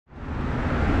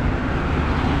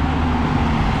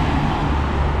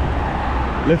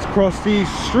Let's cross these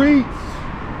streets.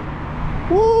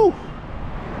 Woo!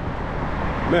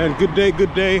 Man, good day,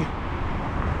 good day.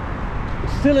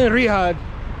 Still in Riyadh.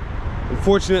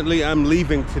 Unfortunately, I'm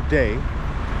leaving today.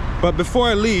 But before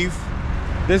I leave,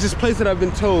 there's this place that I've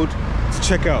been told to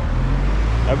check out.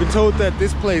 I've been told that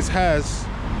this place has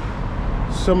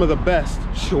some of the best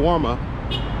shawarma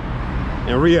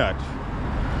in Riyadh.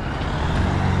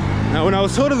 Now, when I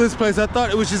was told of this place, I thought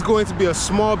it was just going to be a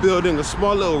small building, a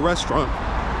small little restaurant,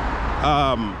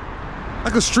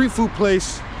 like a street food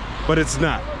place, but it's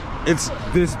not. It's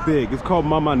this big. It's called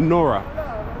Mama Noura.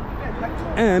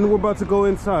 And we're about to go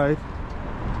inside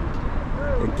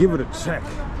and give it a check.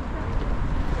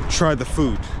 Try the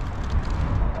food.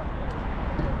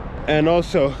 And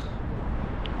also,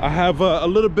 I have a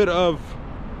little bit of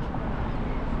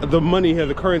the money here,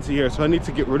 the currency here, so I need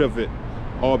to get rid of it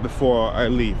all before I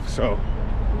leave. So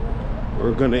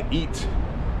we're gonna eat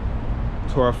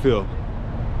to our fill.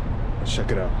 Let's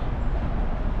check it out.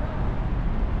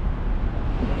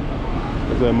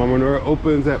 The Mama Noura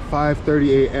opens at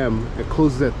 5:30 a.m. and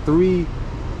closes at 3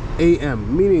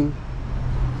 a.m. meaning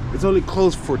it's only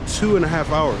closed for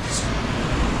 2.5 hours.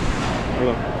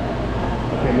 Hello.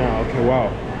 Okay, now, okay, wow.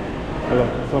 Hello,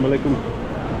 assalamu alaikum.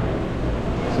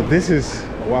 So this is,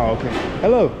 wow, okay.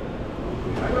 Hello.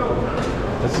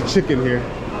 That's the chicken here.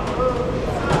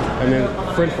 And then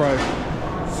French fries.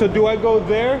 So do I go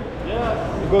there? Yeah.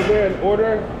 Go there and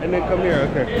order and then come here?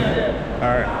 Okay. Yeah.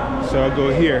 All right. So I'll go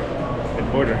here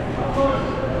and order.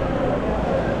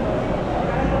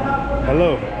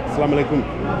 Hello. Assalamu alaikum.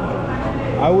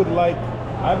 I would like,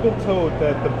 I've been told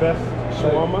that the best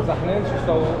shawarma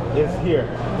is here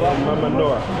in Mama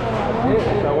Noura.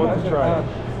 So I want to try it.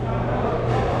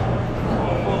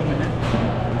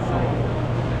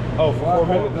 Oh, for 4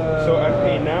 minutes? So I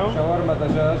pay now? Shawarma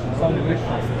dajaj sandwich.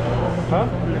 Huh?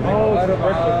 Oh, it's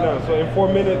breakfast now. So in 4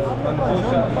 minutes,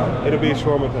 it'll be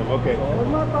shawarma time. Okay.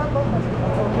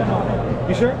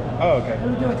 You sure? Oh, okay.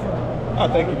 Oh,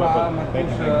 thank you, my brother. Thank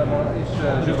you.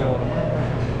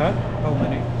 Huh? How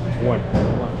many? One.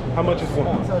 How much is one?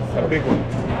 A big one?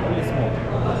 Only small.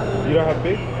 You don't have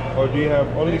big? Or do you have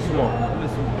only small? Only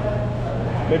small.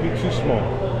 Maybe too small.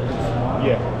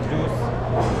 Yeah. Juice?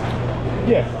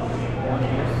 Yeah. One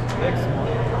juice. Big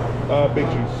small? Big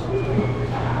juice.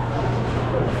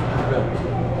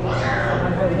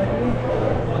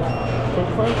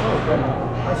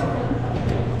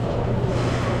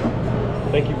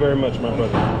 Thank you very much, my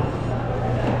brother.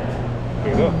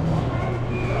 Here you go.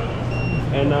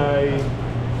 And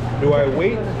do I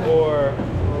wait or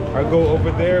I go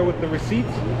over there with the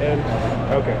receipts and,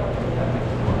 okay.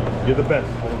 You're the best.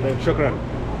 Then shukran.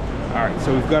 All right,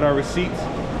 so we've got our receipts.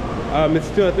 It's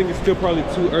still, I think it's still probably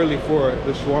too early for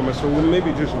the shawarma, so we'll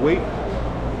maybe just wait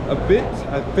a bit,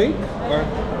 I think. Or,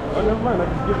 oh, never mind, I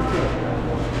can give it to you.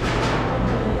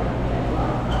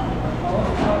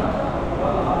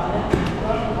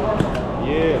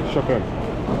 Yeah, shukran.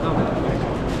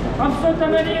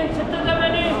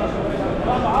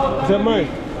 Is that mine?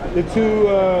 The two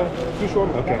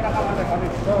shawarma? Okay.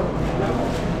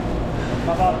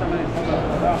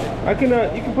 I can,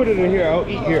 you can put it in here. I'll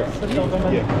eat here.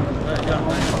 Yeah.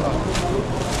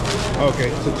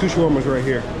 Okay, so 2 shawarmas right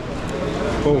here.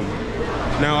 Boom.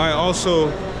 Now I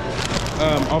also,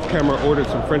 off camera, ordered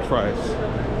some French fries.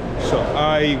 So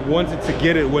I wanted to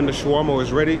get it when the shawarma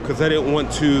was ready because I didn't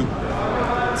want to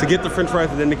get the French fries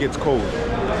and then it gets cold.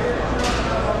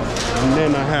 And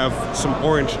then I have some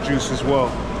orange juice as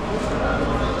well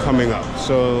coming up.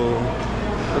 So,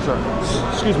 sorry,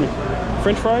 excuse me.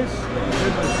 French fries?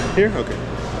 Here? Okay.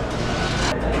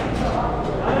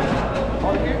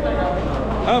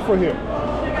 For here.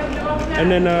 And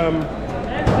then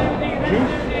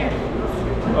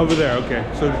juice? Over there, okay.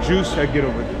 So the juice I get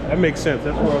over there. That makes sense.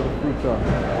 That's where all the fruits are.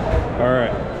 All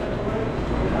right.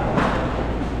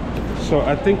 So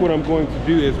I think what I'm going to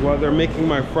do is while they're making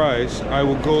my fries, I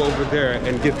will go over there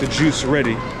and get the juice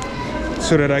ready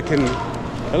so that I can...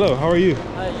 Hello, how are you?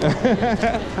 Hi.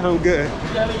 I'm good.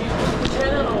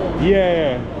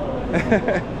 Yeah.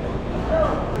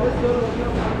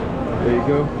 There you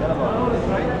go.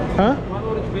 Huh?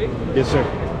 Yes, sir.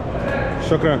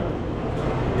 Shukran.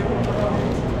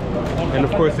 And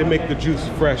of course, they make the juice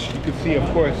fresh. You can see, of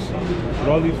course, with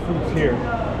all these fruits here.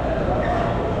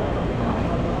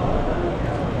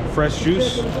 Fresh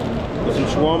juice, with some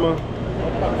shawarma,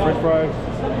 French fries.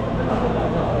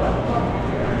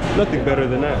 Nothing better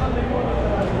than that.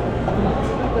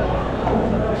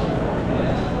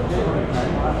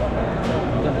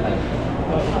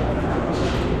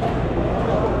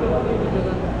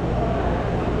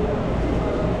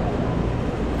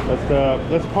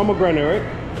 That's pomegranate, right?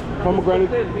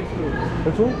 Pomegranate. Mixed fruit.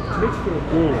 This one? Mixed fruit.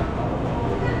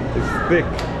 It's thick.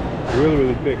 Really,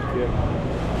 really thick. Yeah.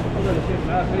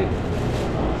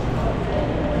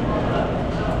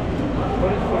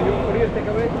 For you, take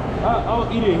away. I'll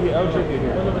eat it here. I'll drink it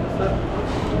here.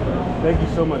 Thank you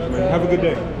so much, man. Have a good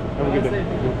day. Have a good day.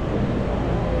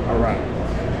 All right.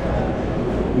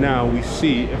 Now we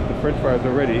see if the French fries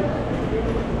are ready.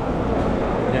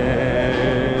 And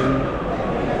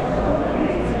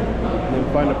then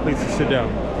find a place to sit down.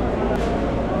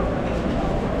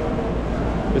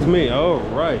 It's me. Oh,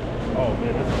 right. Oh,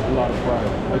 man, that's a lot of fries.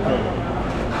 Okay.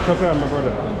 Check it out, my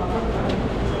brother.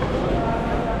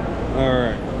 All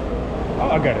right. Oh,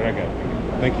 I got it. I got it.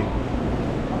 Thank you.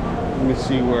 Let me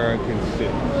see where I can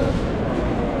sit.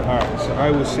 All right, so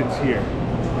I will sit here.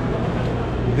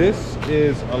 This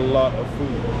is a lot of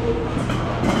food.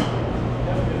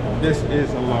 This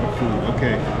is a lot of food.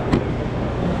 Okay.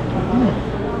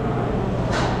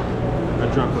 I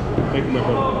dropped it. Thank you, my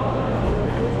brother.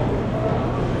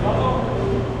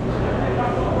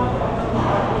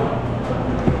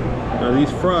 Now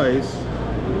these fries,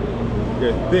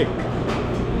 they're thick.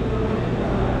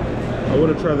 I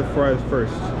want to try the fries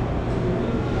first.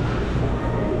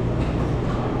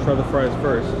 Try the fries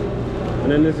first.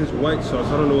 And then there's this white sauce.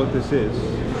 I don't know what this is.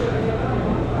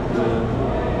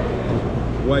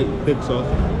 White thick sauce.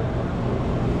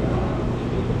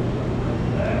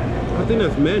 I think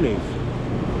that's mayonnaise.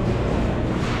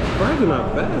 Fries are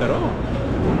not bad at all.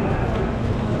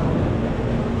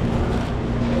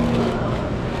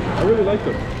 I really like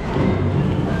them.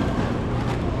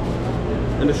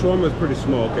 And the shawarma is pretty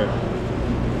small, okay.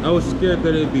 I was scared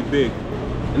that it'd be big.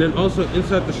 And then also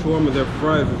inside the shawarma there are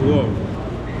fries as well.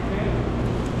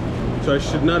 So I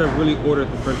should not have really ordered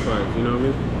the French fries, you know what I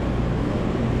mean?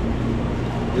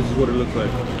 This is what it looks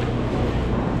like.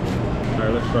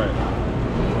 Alright, let's try it.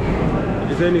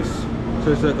 Is there any, so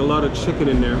there's like a lot of chicken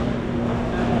in there.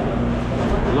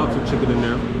 Lots of chicken in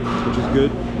there, which is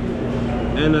good.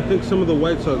 And I think some of the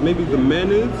white sauce, maybe the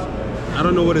mayonnaise, I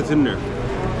don't know what is in there.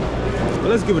 But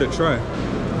let's give it a try.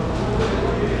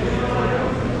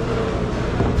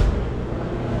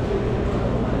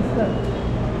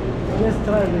 Let's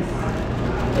try this.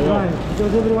 Oh, wow. Try it.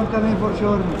 Because everyone coming for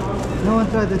shawarma. No one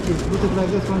tried the cheese. Put it like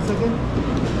this 1 second.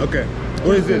 Okay.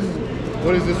 What is this?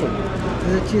 What is this one?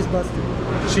 The cheese bastard.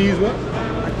 Cheese what?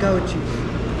 A cow cheese.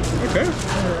 Okay.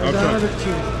 I'll The try. Arabic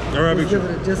cheese. Arabic It's cheese.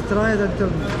 different. Just try it and tell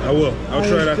me. I will. I'll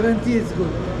try I that. guarantee it's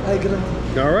good. I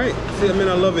guarantee. All right. See, I mean,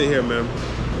 I love it here, man.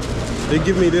 They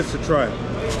give me this to try.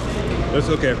 That's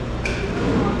okay.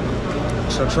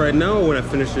 Should I try it now or when I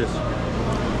finish this?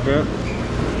 Yeah.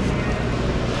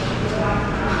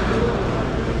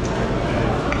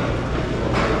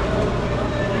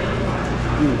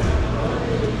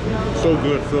 So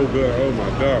good, so good. Oh my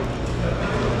God.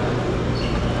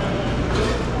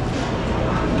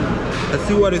 I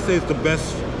see why they say it's the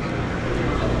best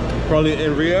probably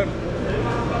in Riyadh.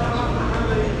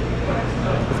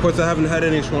 Of course, I haven't had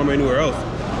any shawarma anywhere else.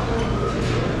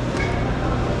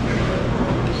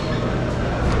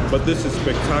 But this is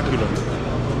spectacular.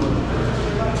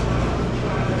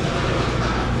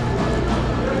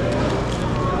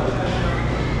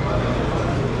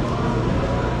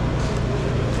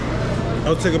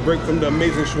 I'll take a break from the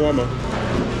amazing shawarma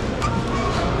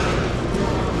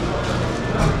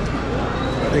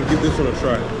and give this one a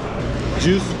try.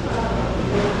 Juice.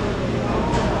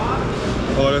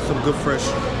 Oh, that's some good fresh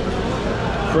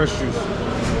juice.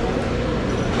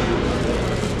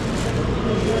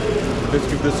 Let's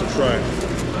give this a try.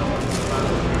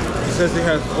 It says it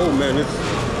has, oh man, it's,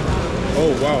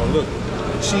 oh wow, look.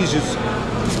 Cheese just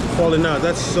falling out.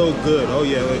 That's so good. Oh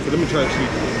yeah, okay, let me try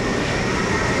cheese.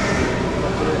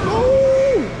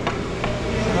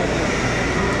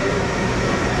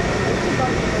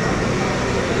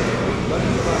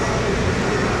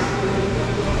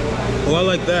 Oh, I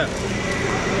like that.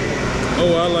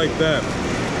 Oh, I like that.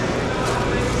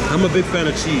 I'm a big fan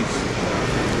of cheese.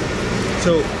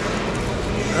 So,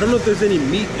 I don't know if there's any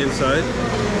meat inside.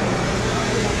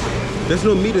 There's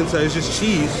no meat inside, it's just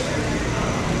cheese.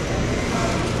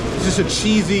 It's just a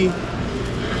cheesy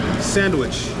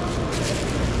sandwich.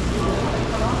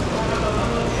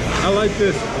 I like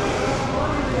this.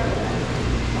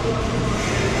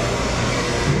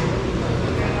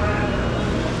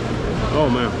 Oh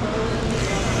man.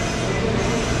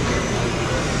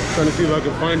 Trying to see if I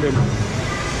can find him.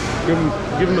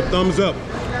 Give him a thumbs up.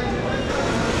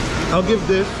 I'll give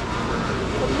this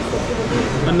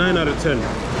a 9 out of 10.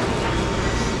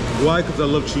 Why? Because I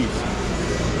love cheese.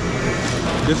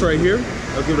 This right here,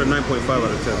 I'll give it a 9.5 out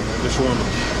of 10. The shawarma.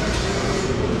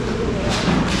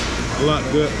 A lot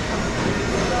good.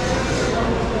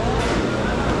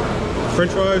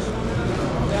 French fries.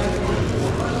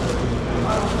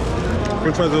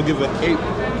 French fries I'll give it 8.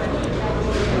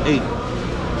 8.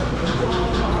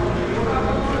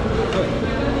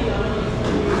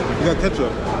 You got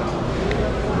ketchup.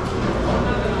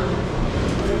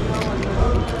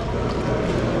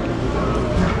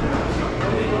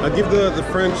 I give the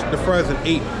fries an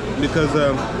 8 because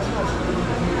oh,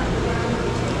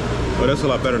 that's a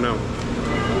lot better now.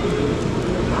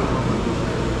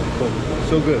 Oh,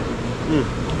 so good.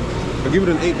 I give it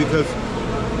an 8 because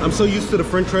I'm so used to the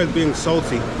French fries being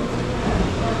salty.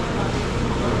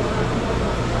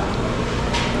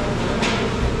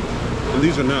 And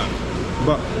these are not,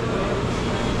 but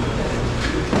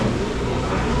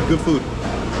good food.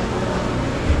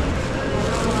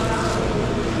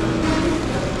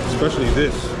 Especially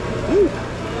this. Woo.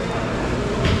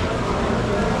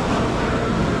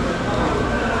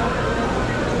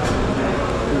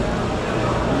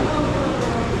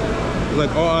 It's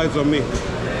like all eyes on me.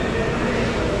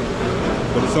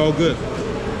 But it's all good.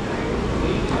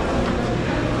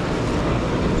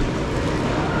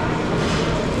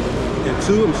 And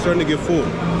 2, I'm starting to get full.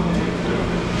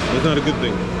 That's not a good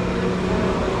thing.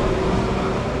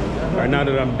 All right, now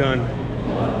that I'm done,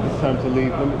 it's time to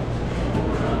leave.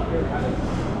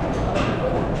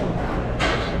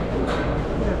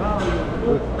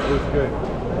 It was good.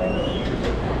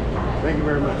 Thank you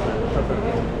very much.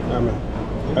 Amen.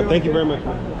 Thank you very much,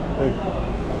 man. Thank you.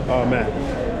 Oh man.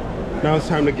 Now it's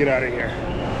time to get out of here.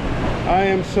 I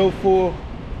am so full.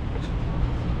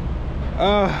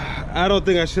 I don't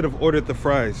think I should have ordered the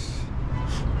fries.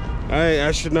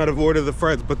 I should not have ordered the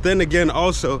fries. But then again,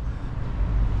 also,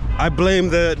 I blame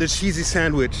the cheesy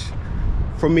sandwich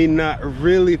for me not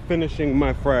really finishing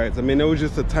my fries. I mean, there was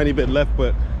just a tiny bit left,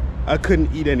 but I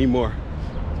couldn't eat anymore.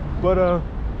 But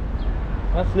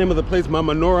that's the name of the place,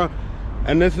 Mama Noura.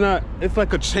 And it's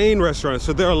like a chain restaurant,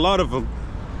 so there are a lot of them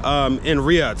in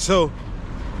Riyadh. So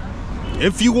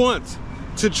if you want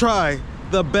to try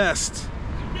the best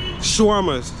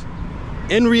shawarmas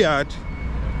in Riyadh,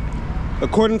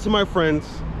 according to my friends,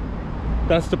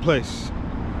 that's the place.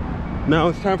 Now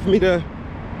it's time for me to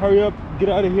hurry up, get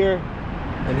out of here,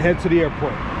 and head to the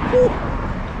airport. Woo!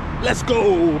 Let's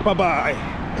go, bye-bye,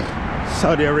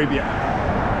 Saudi Arabia.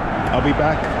 I'll be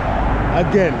back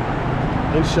again,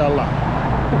 inshallah.